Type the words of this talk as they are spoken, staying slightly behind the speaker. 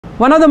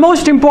One of the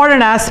most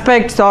important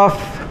aspects of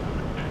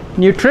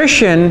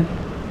nutrition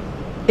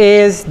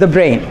is the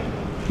brain.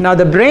 Now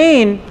the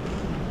brain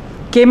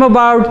came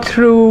about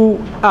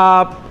through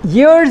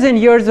years and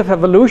years of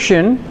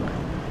evolution,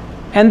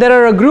 and there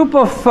are a group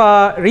of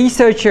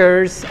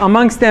researchers,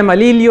 amongst them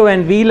Alilio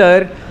and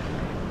Wheeler,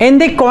 and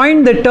they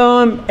coined the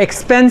term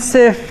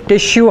expensive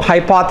tissue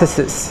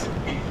hypothesis.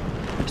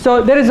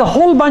 So there is a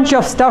whole bunch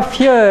of stuff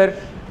here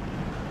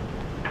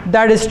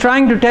that is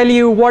trying to tell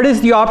you what is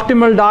the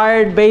optimal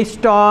diet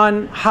based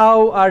on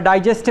how our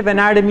digestive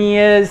anatomy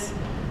is,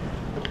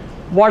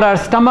 what our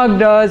stomach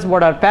does,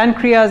 what our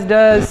pancreas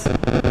does,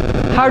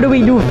 how do we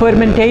do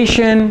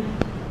fermentation,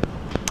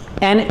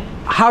 and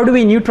how do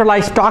we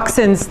neutralize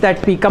toxins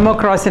that we come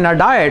across in our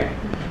diet.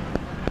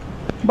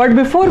 But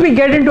before we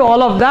get into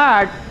all of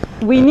that,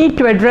 we need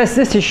to address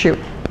this issue.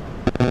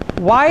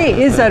 Why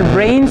is our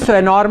brain so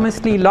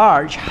enormously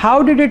large?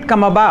 How did it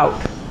come about?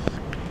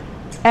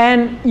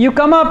 And you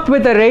come up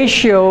with a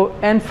ratio,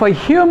 and for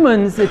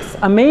humans it's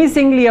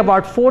amazingly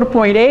about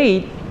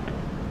 4.8,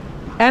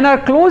 and our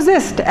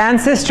closest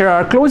ancestor,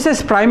 our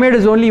closest primate,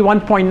 is only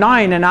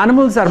 1.9, and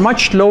animals are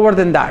much lower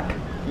than that.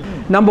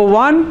 Number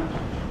one,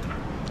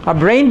 our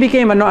brain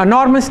became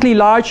enormously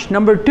large.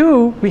 Number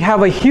two, we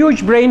have a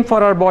huge brain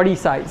for our body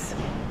size.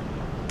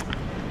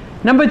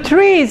 Number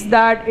three is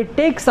that it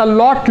takes a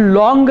lot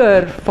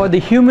longer for the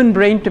human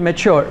brain to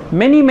mature,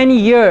 many, many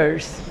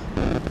years,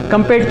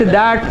 compared to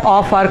that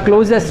of our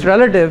closest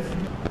relative.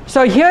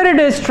 So here it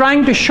is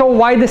trying to show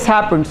why this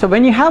happens. So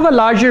when you have a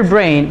larger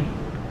brain,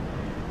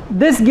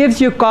 this gives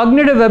you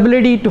cognitive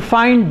ability to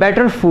find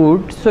better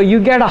food, so you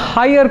get a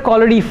higher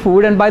quality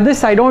food, and by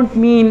this I don't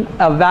mean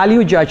a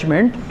value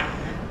judgment.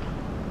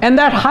 And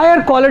that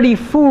higher quality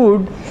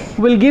food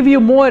will give you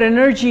more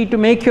energy to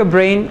make your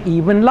brain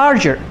even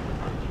larger.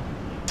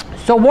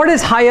 So what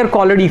is higher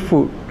quality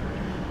food?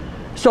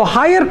 So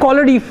higher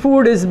quality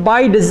food is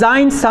by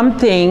design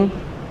something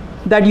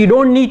that you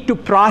don't need to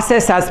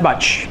process as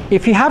much.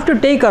 If you have to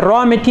take a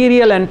raw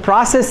material and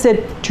process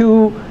it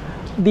to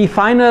the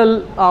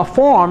final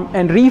form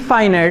and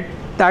refine it,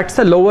 that's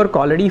a lower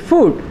quality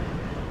food.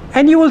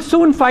 And you will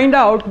soon find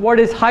out what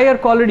is higher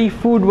quality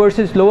food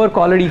versus lower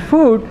quality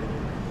food.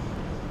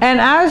 And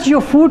as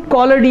your food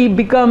quality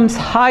becomes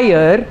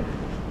higher,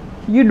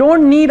 you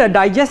don't need a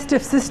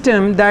digestive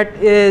system that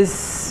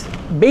is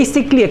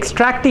basically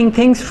extracting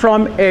things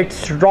from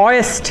its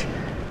rawest,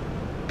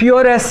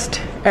 purest,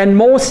 and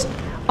most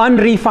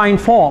unrefined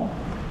form.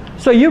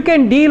 So you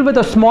can deal with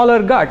a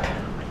smaller gut.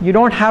 You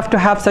don't have to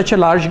have such a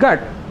large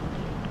gut.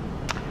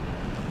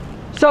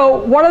 So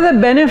what are the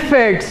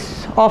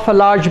benefits of a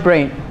large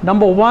brain?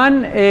 Number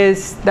one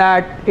is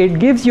that it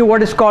gives you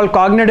what is called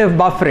cognitive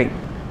buffering.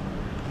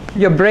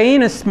 Your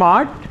brain is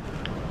smart,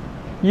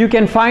 you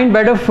can find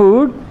better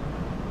food,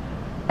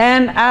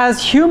 and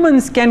as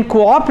humans can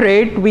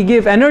cooperate, we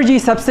give energy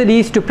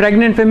subsidies to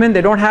pregnant women.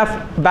 They don't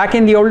have, back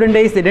in the olden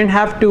days, they didn't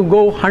have to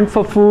go hunt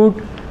for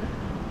food.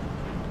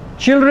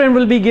 Children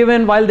will be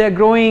given while they're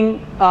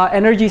growing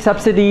energy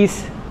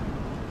subsidies.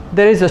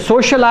 There is a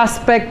social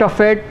aspect of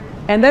it,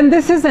 and then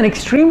this is an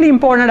extremely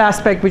important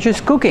aspect, which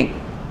is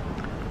cooking.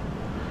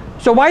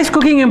 So why is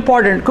cooking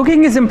important?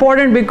 Cooking is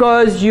important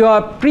because you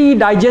are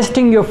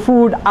pre-digesting your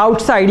food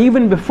outside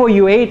even before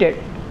you ate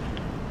it.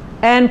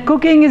 And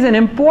cooking is an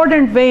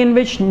important way in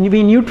which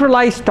we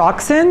neutralize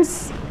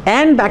toxins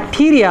and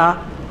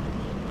bacteria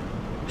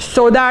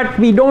so that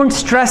we don't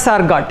stress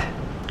our gut,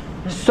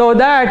 so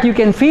that you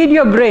can feed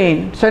your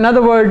brain. So in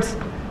other words,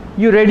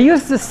 you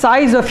reduce the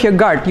size of your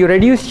gut, you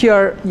reduce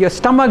your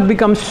stomach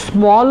becomes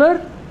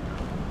smaller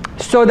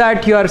so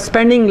that you are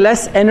spending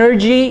less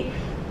energy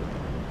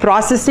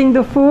processing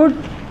the food.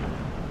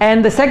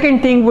 And the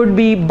second thing would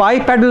be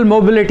bipedal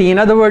mobility. In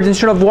other words,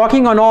 instead of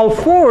walking on all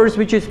fours,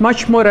 which is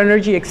much more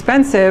energy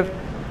expensive,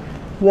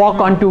 walk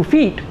on 2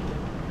 feet.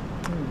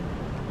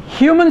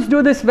 Humans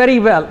do this very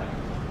well.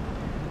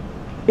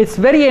 It's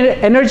very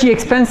energy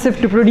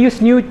expensive to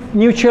produce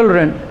new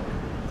children.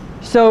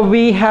 So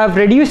we have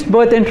reduced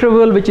birth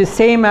interval, which is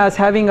same as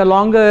having a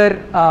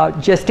longer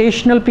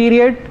gestational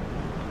period.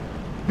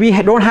 We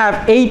don't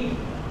have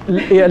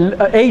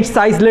 8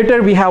 size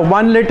litter, we have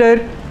 1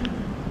 litter.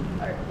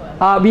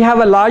 We have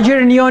a larger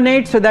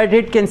neonate so that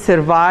it can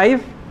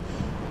survive,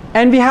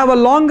 and we have a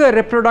longer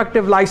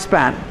reproductive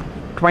lifespan,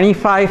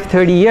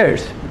 25-30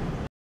 years.